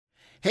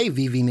Hey,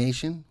 VV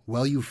Nation.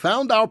 Well, you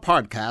found our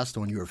podcast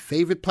on your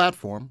favorite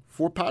platform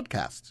for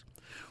podcasts.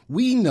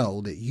 We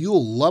know that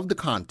you'll love the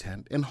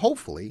content and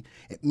hopefully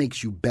it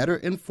makes you better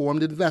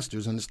informed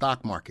investors in the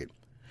stock market.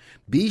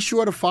 Be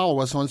sure to follow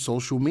us on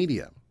social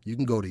media. You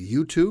can go to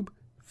YouTube,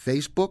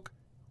 Facebook,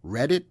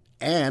 Reddit,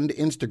 and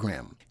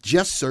Instagram.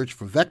 Just search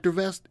for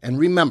VectorVest and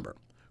remember,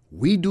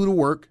 we do the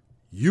work,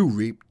 you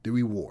reap the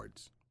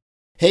rewards.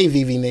 Hey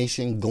VV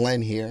Nation,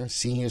 Glenn here,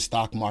 Senior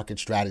Stock Market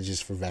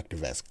Strategist for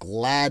VectorVest.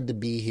 Glad to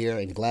be here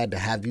and glad to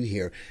have you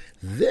here.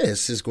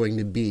 This is going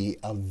to be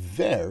a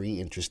very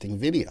interesting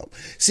video.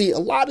 See, a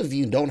lot of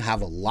you don't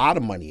have a lot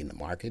of money in the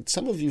market.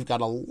 Some of you have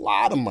got a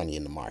lot of money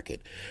in the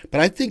market.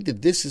 But I think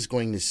that this is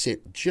going to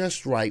sit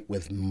just right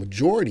with the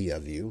majority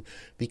of you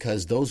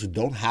because those who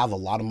don't have a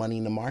lot of money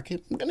in the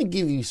market, I'm going to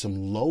give you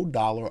some low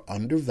dollar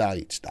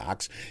undervalued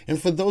stocks. And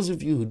for those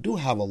of you who do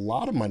have a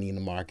lot of money in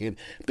the market,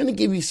 I'm going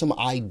to give you some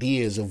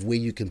ideas of where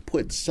you can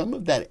put some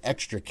of that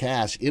extra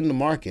cash in the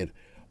market,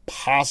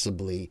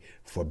 possibly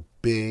for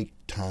big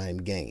time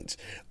gains.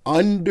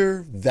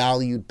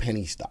 Undervalued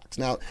penny stocks.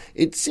 Now,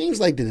 it seems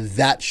like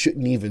that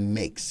shouldn't even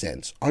make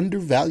sense.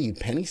 Undervalued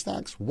penny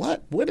stocks?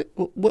 What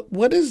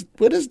does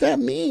that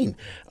mean?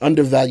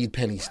 Undervalued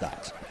penny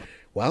stocks.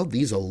 Well,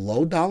 these are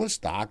low dollar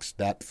stocks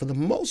that for the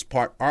most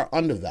part are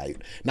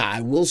undervalued. Now,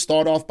 I will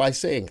start off by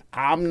saying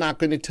I'm not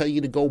going to tell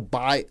you to go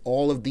buy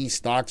all of these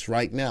stocks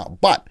right now,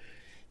 but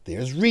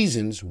there's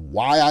reasons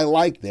why I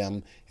like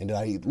them, and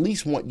I at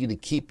least want you to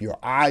keep your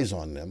eyes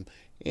on them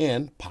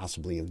and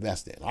possibly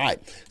invest in. All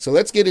right, so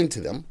let's get into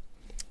them.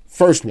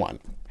 First one,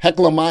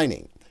 Hecla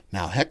Mining.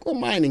 Now, Hecla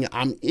Mining,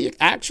 I'm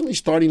actually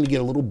starting to get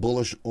a little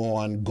bullish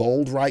on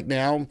gold right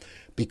now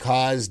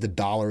because the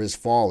dollar is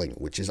falling,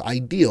 which is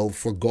ideal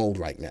for gold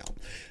right now.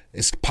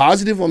 It's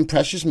positive on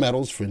precious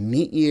metals for a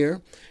neat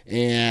year,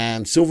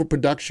 and silver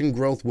production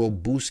growth will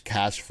boost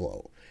cash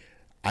flow.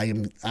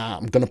 I'm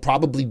going to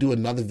probably do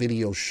another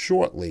video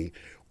shortly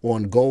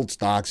on gold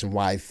stocks and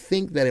why I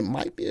think that it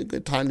might be a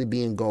good time to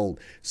be in gold.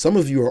 Some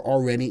of you are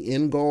already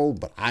in gold,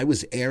 but I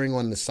was erring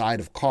on the side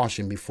of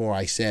caution before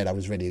I said I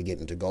was ready to get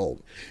into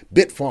gold.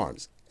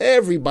 Bitfarms.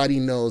 Everybody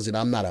knows that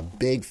I'm not a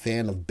big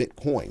fan of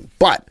Bitcoin,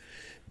 but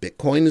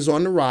Bitcoin is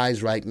on the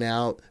rise right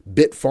now.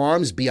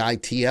 Bitfarms,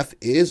 BITF,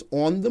 is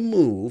on the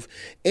move,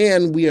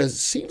 and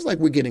seems like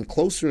we're getting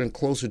closer and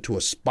closer to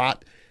a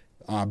spot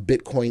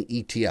Bitcoin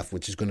ETF,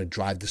 which is going to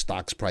drive the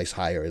stock's price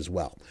higher as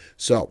well.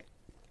 So,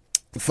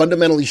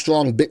 fundamentally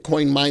strong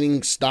Bitcoin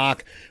mining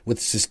stock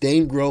with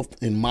sustained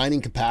growth in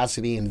mining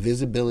capacity and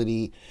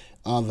visibility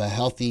of a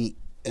healthy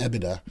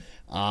EBITDA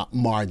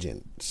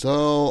margin.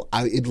 So,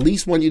 I at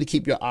least want you to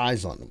keep your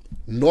eyes on them.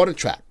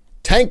 Norditrack,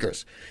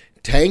 tankers.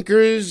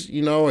 Tankers,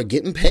 are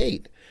getting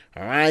paid.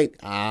 All right.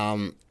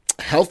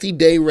 Healthy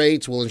day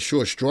rates will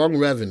ensure strong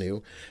revenue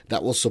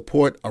that will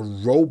support a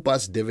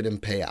robust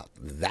dividend payout.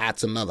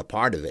 That's another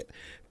part of it.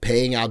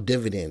 Paying out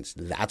dividends.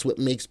 That's what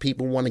makes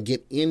people want to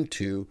get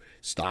into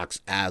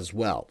stocks as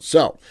well.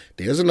 So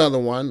there's another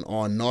one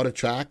on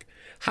Norditrack.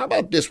 How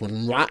about this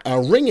one?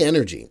 Ring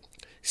Energy.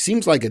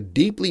 Seems like a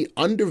deeply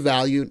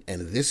undervalued,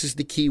 and this is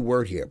the key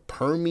word here,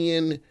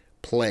 Permian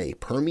play.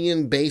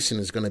 Permian Basin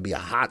is going to be a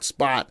hot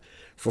spot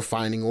for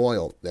finding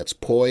oil that's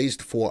poised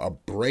for a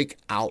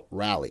breakout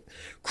rally.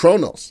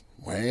 Kronos,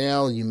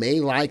 well, you may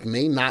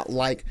not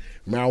like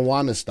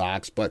marijuana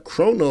stocks, but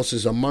Kronos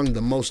is among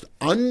the most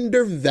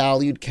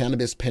undervalued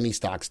cannabis penny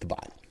stocks to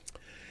buy.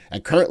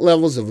 At current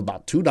levels of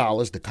about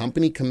 $2, the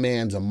company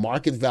commands a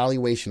market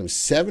valuation of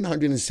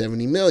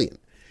 $770 million.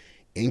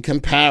 In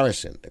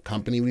comparison, the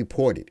company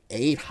reported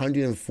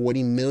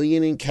 $840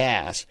 million in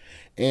cash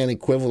and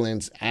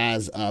equivalents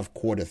as of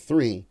quarter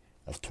 3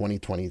 of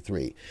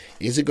 2023.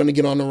 Is it going to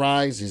get on the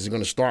rise? Is it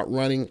going to start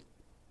running?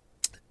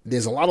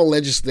 There's a lot of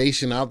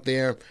legislation out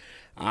there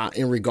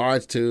in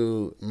regards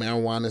to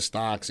marijuana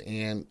stocks.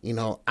 And,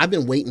 I've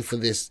been waiting for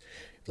this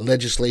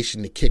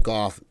legislation to kick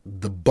off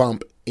the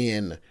bump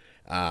in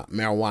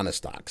marijuana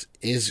stocks.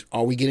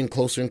 Are we getting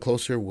closer and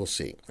closer? We'll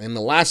see. And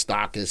the last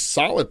stock is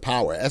Solid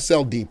Power,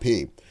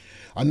 SLDP.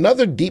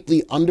 Another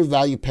deeply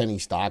undervalued penny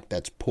stock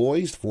that's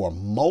poised for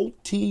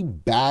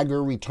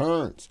multi-bagger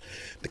returns.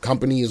 The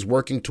company is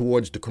working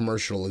towards the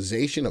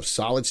commercialization of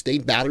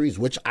solid-state batteries,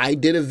 which I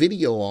did a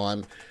video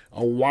on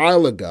a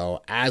while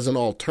ago as an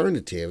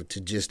alternative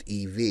to just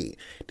EV.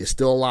 There's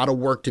still a lot of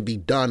work to be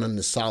done on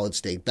the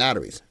solid-state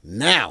batteries.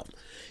 Now,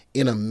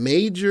 in a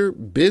major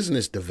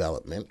business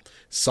development,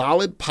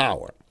 Solid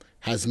Power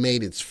has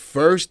made its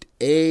first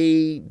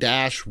A-1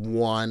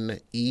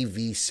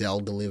 EV cell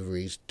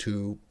deliveries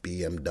to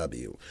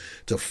BMW.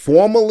 To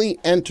formally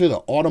enter the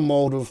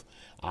automotive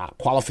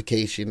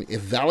qualification,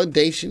 if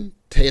validation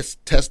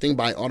testing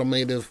by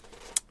automotive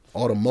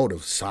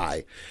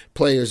side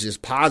players is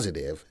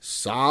positive,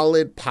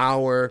 Solid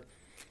Power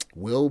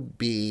will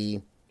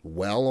be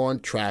well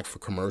on track for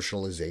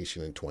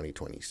commercialization in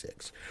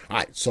 2026. All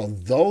right, so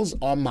those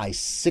are my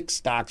 6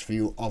 stocks for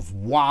you of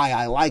why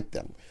I like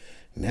them.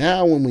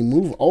 Now, when we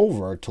move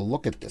over to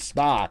look at the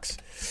stocks,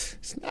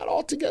 it's not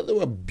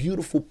altogether a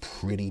beautiful,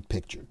 pretty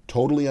picture.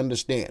 Totally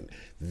understand.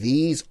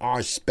 These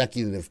are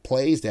speculative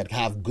plays that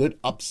have good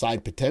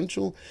upside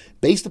potential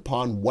based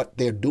upon what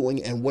they're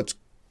doing and what's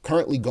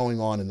currently going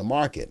on in the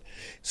market.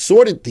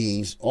 Sorted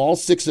these, all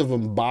 6 of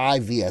them by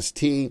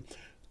VST.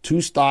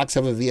 2 stocks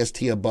have a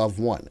VST above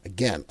 1.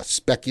 Again, a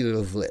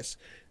speculative list.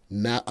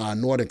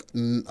 Nordic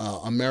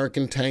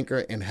American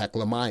Tanker and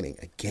Hecla Mining.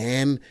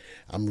 Again,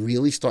 I'm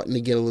really starting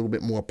to get a little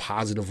bit more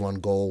positive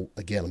on gold.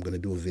 Again, I'm going to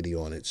do a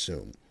video on it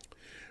soon.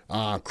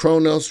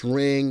 Kronos,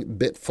 Ring,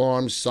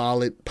 Bitfarms,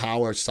 Solid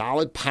Power.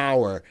 Solid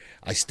Power,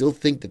 I still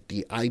think that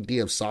the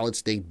idea of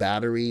solid-state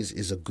batteries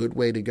is a good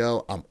way to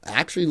go. I'm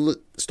actually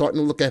starting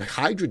to look at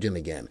hydrogen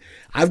again.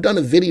 I've done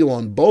a video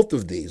on both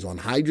of these, on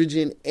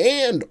hydrogen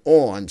and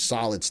on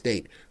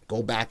solid-state.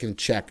 Go back and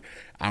check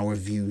our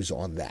views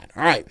on that.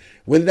 All right,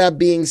 with that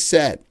being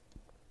said,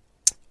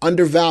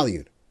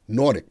 undervalued,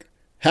 Nordic,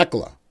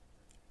 Hecla,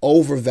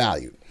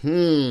 overvalued.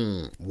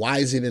 Why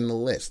is it in the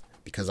list?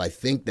 Because I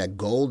think that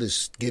gold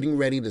is getting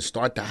ready to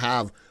start to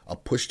have a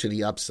push to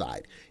the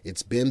upside.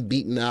 It's been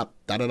beaten up,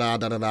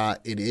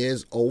 It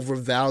is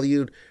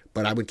overvalued,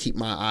 but I would keep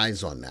my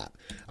eyes on that.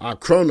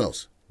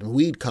 Kronos, the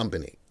weed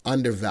company,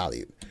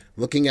 undervalued.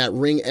 Looking at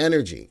Ring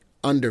Energy,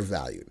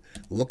 undervalued.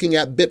 Looking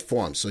at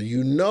Bitfarms, so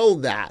you know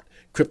that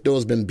crypto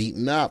has been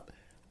beaten up.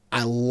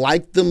 I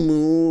like the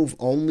move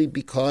only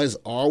because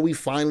are we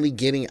finally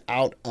getting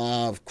out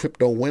of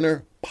crypto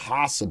winter?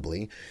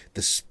 Possibly.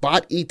 The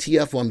spot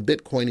ETF on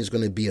Bitcoin is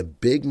going to be a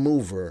big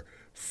mover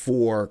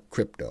for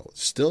crypto.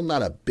 Still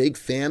not a big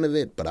fan of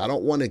it, but I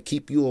don't want to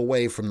keep you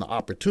away from the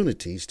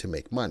opportunities to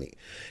make money.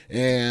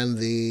 And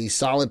the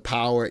Solid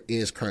Power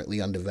is currently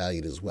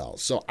undervalued as well.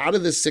 So out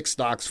of the 6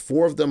 stocks,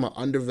 4 of them are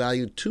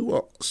undervalued, 2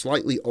 are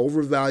slightly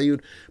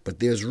overvalued, but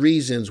there's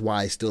reasons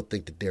why I still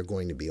think that they're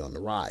going to be on the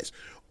rise.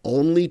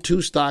 Only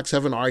 2 stocks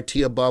have an RT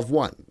above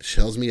 1.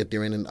 Shows me that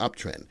they're in an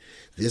uptrend.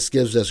 This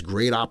gives us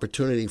great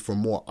opportunity for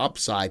more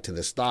upside to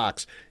the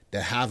stocks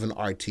that have an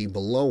RT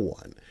below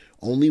 1.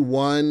 Only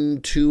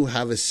 1, 2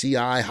 have a CI.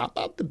 How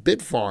about the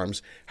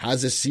Bitfarms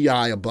has a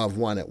CI above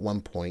 1 at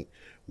 1.19?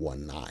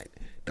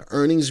 The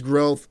earnings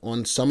growth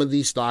on some of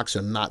these stocks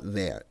are not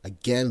there.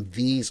 Again,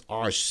 these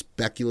are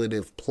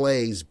speculative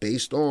plays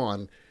based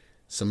on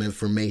some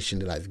information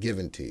that I've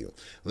given to you.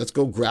 Let's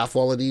go graph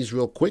all of these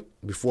real quick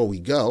before we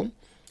go.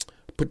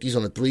 Put these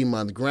on a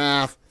 3-month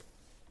graph.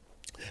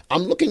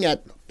 I'm looking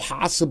at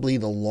possibly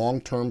the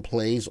long-term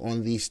plays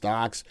on these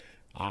stocks,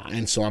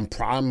 and so I'm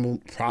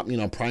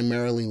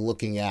primarily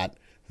looking at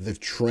the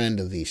trend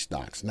of these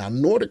stocks. Now,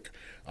 Nordic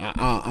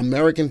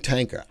American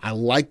Tanker, I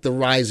like the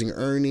rising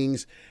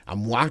earnings.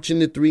 I'm watching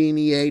the 3 and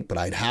the 8, but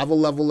I'd have a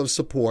level of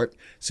support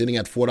sitting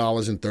at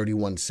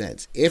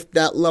 $4.31. If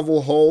that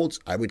level holds,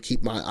 I would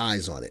keep my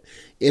eyes on it.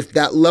 If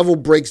that level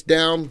breaks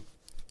down,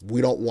 we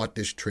don't want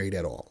this trade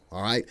at all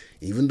right?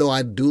 Even though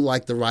I do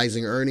like the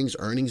rising earnings,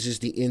 earnings is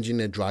the engine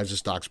that drives the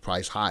stock's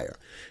price higher.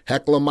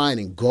 Hecla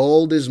Mining,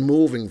 gold is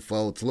moving,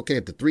 folks. Looking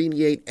at the 3 and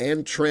the 8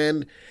 and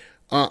trend,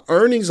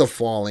 earnings are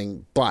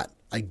falling, but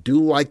I do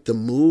like the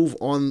move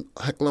on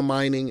Hecla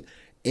Mining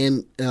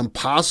and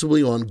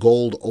possibly on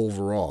gold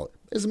overall.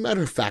 As a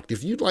matter of fact,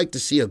 if you'd like to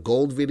see a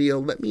gold video,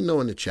 let me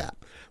know in the chat.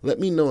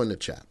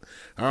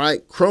 All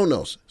right,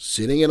 Kronos,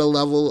 sitting at a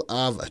level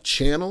of a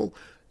channel.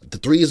 The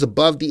 3 is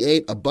above the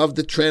 8, above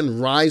the trend,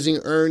 rising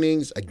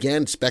earnings.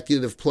 Again,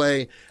 speculative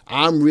play.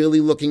 I'm really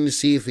looking to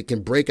see if it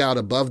can break out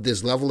above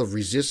this level of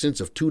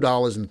resistance of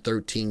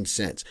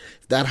 $2.13.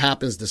 If that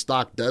happens, the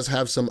stock does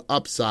have some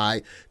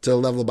upside to a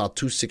level about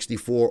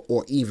 $2.64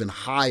 or even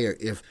higher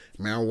if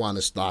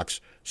marijuana stocks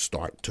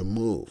start to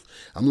move.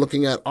 I'm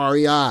looking at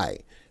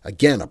REI.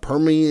 Again, a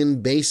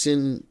Permian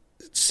Basin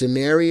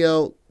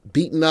scenario,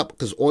 beaten up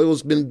because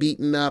oil's been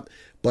beaten up.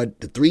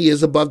 But the 3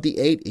 is above the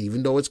 8,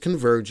 even though it's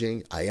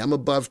converging. I am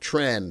above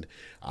trend,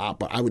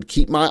 but I would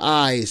keep my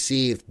eye,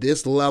 see if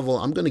this level,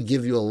 I'm going to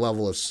give you a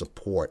level of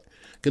support.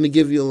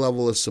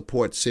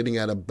 Sitting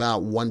at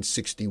about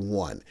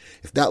 161.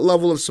 If that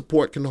level of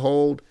support can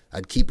hold,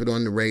 I'd keep it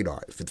on the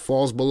radar. If it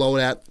falls below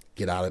that,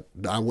 get out of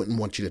it. I wouldn't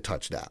want you to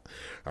touch that.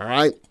 All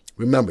right?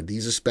 Remember,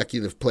 these are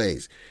speculative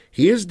plays.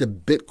 Here's the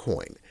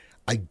Bitcoin.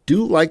 I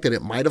do like that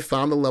it might have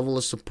found a level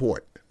of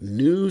support.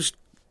 News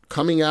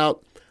coming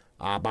out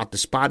about the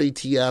spot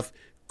ETF.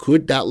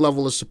 Could that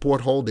level of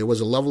support hold? There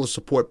was a level of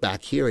support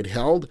back here. It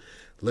held.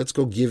 Let's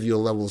go give you a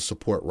level of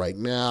support right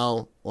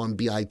now on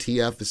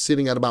BITF. It's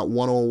sitting at about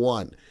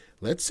 101.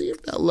 Let's see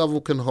if that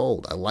level can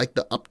hold. I like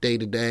the update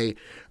today.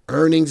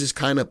 Earnings is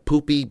kind of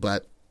poopy,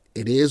 but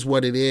it is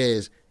what it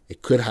is.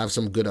 It could have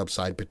some good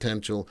upside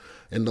potential.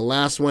 And the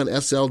last one,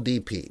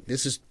 SLDP.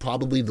 This is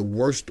probably the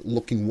worst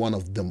looking one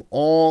of them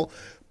all.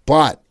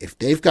 But if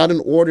they've got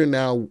an order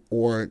now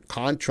or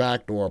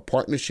contract or a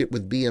partnership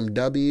with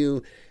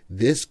BMW,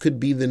 this could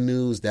be the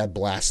news that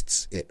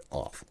blasts it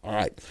off. All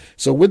right.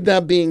 So with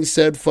that being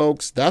said,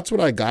 folks, that's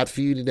what I got for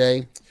you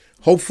today.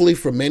 Hopefully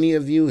for many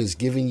of you is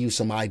giving you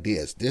some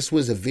ideas. This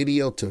was a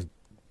video to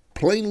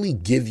plainly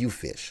give you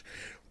fish.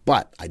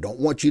 But I don't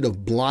want you to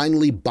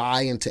blindly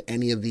buy into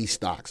any of these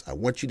stocks. I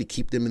want you to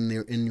keep them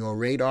in your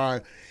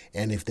radar.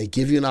 And if they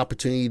give you an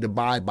opportunity to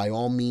buy, by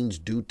all means,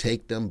 do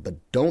take them. But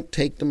don't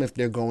take them if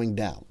they're going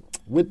down.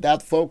 With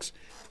that, folks,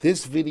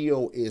 this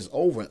video is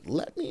over.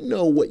 Let me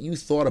know what you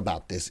thought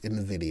about this in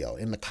the video,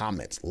 in the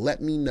comments.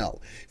 Let me know.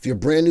 If you're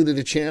brand new to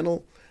the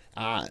channel,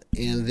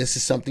 and this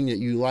is something that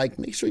you like,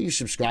 make sure you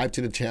subscribe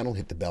to the channel,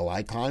 hit the bell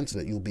icon so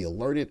that you'll be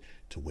alerted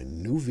to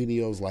when new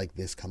videos like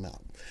this come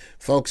out.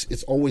 Folks,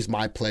 it's always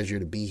my pleasure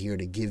to be here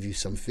to give you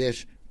some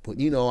fish, but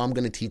I'm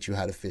going to teach you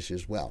how to fish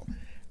as well.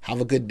 Have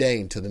a good day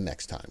until the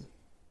next time.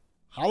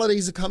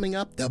 Holidays are coming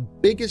up. The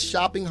biggest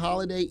shopping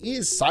holiday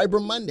is Cyber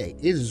Monday.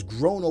 It has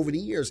grown over the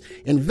years,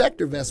 and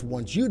VectorVest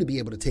wants you to be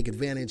able to take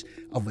advantage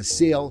of a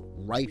sale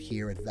right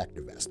here at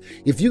VectorVest.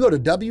 If you go to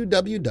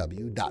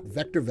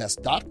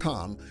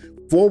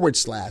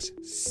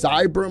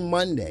www.vectorvest.com/Cyber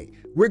Monday,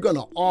 we're going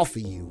to offer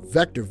you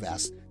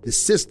VectorVest, the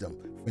system,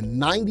 for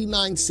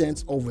 99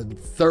 cents over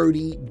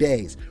 30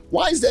 days.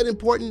 Why is that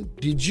important?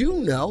 Did you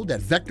know that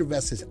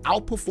VectorVest has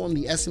outperformed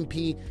the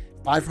S&P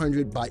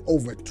 500 by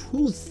over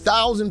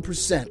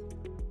 2,000%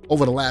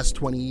 over the last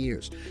 20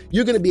 years?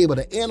 You're going to be able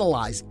to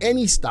analyze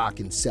any stock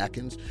in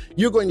seconds.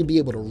 You're going to be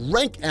able to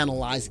rank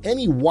analyze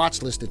any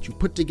watch list that you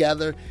put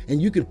together,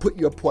 and you can put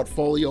your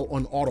portfolio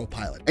on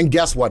autopilot. And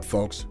guess what,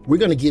 folks? We're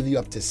going to give you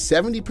up to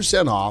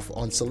 70% off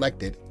on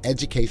selected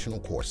educational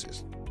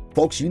courses.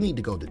 Folks, you need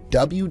to go to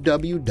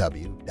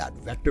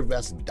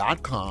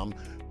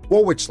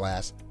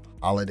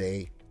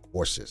www.vectorvest.com/holiday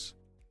courses.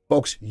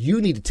 Folks,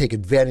 you need to take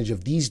advantage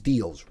of these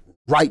deals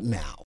right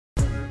now.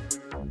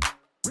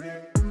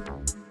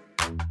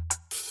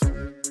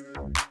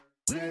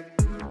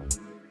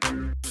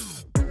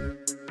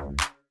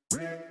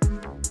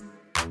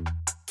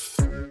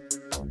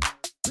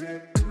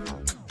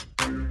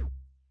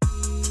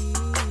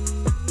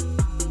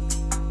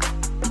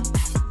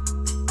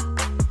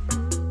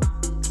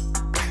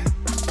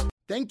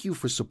 Thank you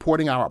for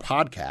supporting our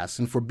podcast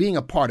and for being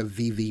a part of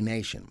VV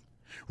Nation.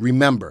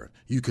 Remember,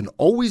 you can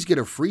always get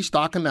a free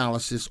stock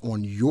analysis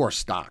on your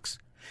stocks.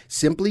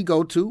 Simply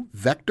go to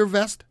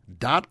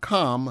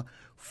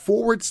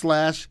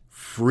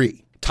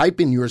VectorVest.com/free.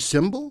 Type in your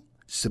symbol,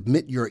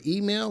 submit your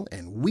email,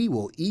 and we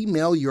will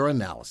email your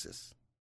analysis.